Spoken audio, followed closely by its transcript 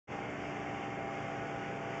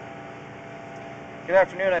Good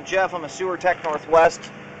afternoon, I'm Jeff. I'm a Sewer Tech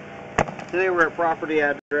Northwest. Today we're at property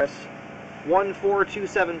address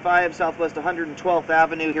 14275 Southwest 112th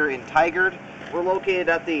Avenue here in Tigard. We're located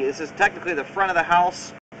at this is technically the front of the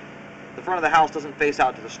house. The front of the house doesn't face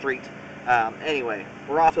out to the street. Anyway,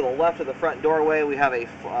 we're off to the left of the front doorway. We have a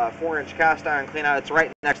 4-inch cast iron cleanout. It's right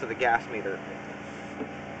next to the gas meter.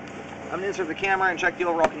 I'm going to insert the camera and check the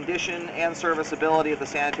overall condition and serviceability of the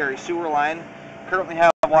sanitary sewer line. Currently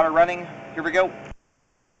have water running. Here we go.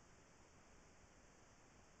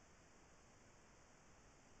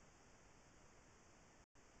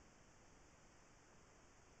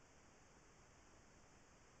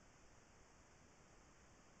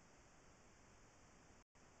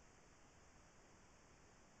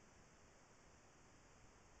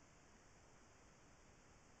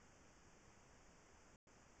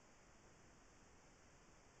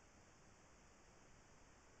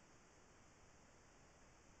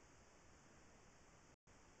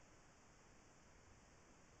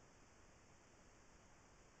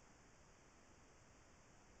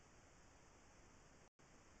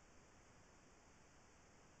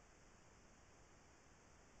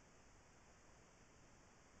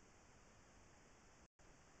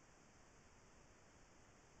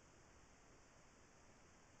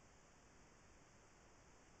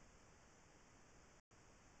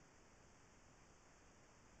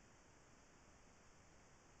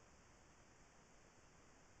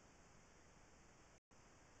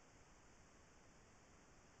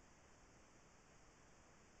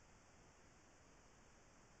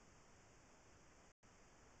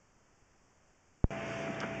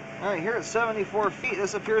 Alright, here at 74 feet,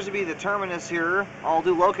 this appears to be the terminus here. I'll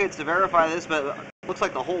do locates to verify this, but it looks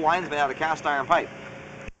like the whole line's made out of cast iron pipe.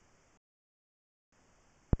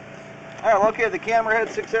 Alright, located the camera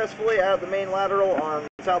head successfully out of the main lateral on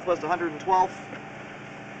Southwest 112th.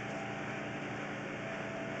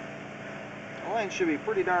 The line should be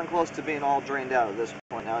pretty darn close to being all drained out at this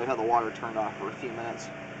point now. We've had the water turned off for a few minutes.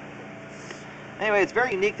 Anyway, it's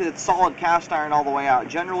very unique that it's solid cast iron all the way out.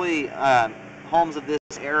 Generally, homes of this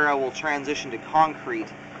era will transition to concrete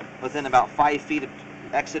within about 5 feet of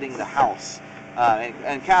exiting the house.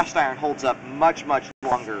 And cast iron holds up much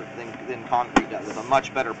longer than concrete does. It's a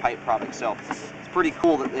much better pipe product, so it's pretty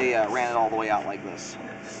cool that they ran it all the way out like this.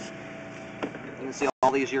 You can see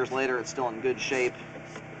all these years later it's still in good shape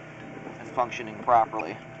and functioning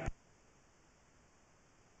properly.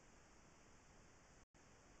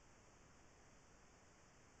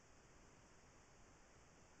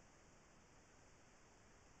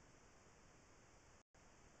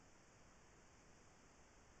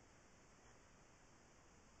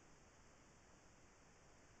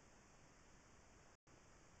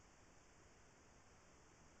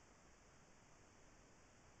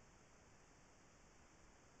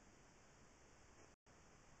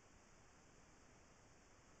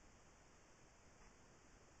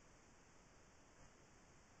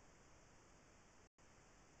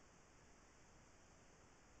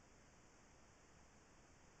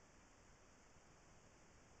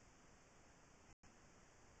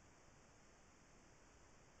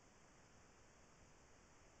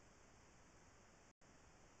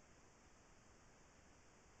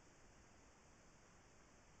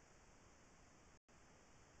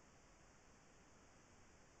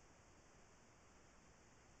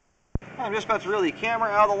 I'm just about to reel the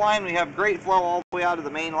camera out of the line. We have great flow all the way out to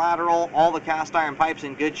the main lateral. All the cast iron pipes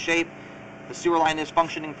in good shape. The sewer line is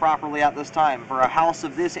functioning properly at this time. For a house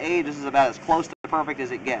of this age, this is about as close to perfect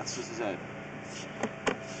as it gets. This is a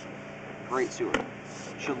great sewer.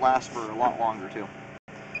 Should last for a lot longer too.